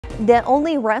The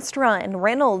only restaurant in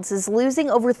Reynolds is losing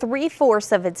over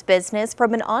 3/4 of its business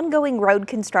from an ongoing road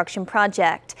construction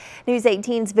project. News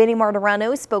 18's Vinny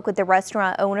Martirano spoke with the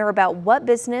restaurant owner about what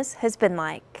business has been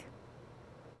like.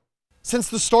 Since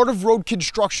the start of road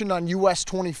construction on US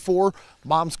 24,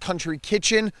 Mom's Country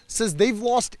Kitchen says they've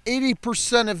lost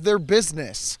 80% of their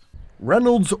business.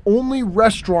 Reynolds' only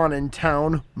restaurant in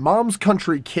town, Mom's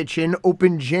Country Kitchen,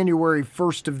 opened January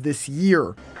 1st of this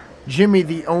year. Jimmy,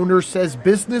 the owner, says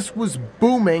business was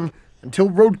booming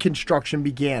until road construction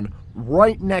began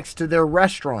right next to their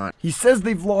restaurant. He says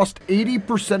they've lost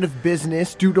 80% of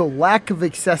business due to lack of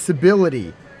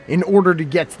accessibility. In order to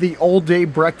get to the all-day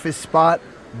breakfast spot,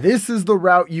 this is the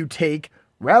route you take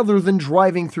rather than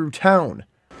driving through town.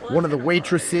 One of the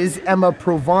waitresses, Emma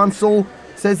Provençal,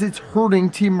 says it's hurting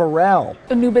team morale.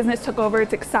 A new business took over.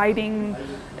 It's exciting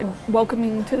and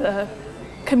welcoming to the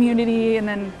community, and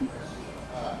then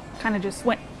kind of just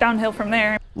went downhill from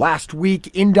there. Last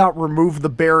week, INDOT removed the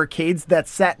barricades that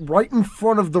sat right in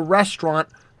front of the restaurant,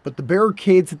 but the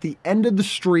barricades at the end of the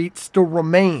street still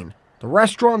remain. The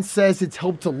restaurant says it's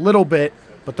helped a little bit,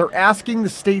 but they're asking the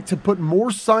state to put more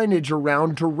signage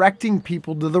around directing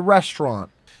people to the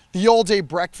restaurant. The all-day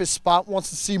breakfast spot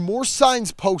wants to see more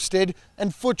signs posted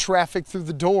and foot traffic through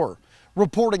the door.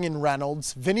 Reporting in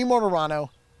Reynolds, Vinny Martirano,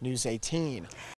 News 18.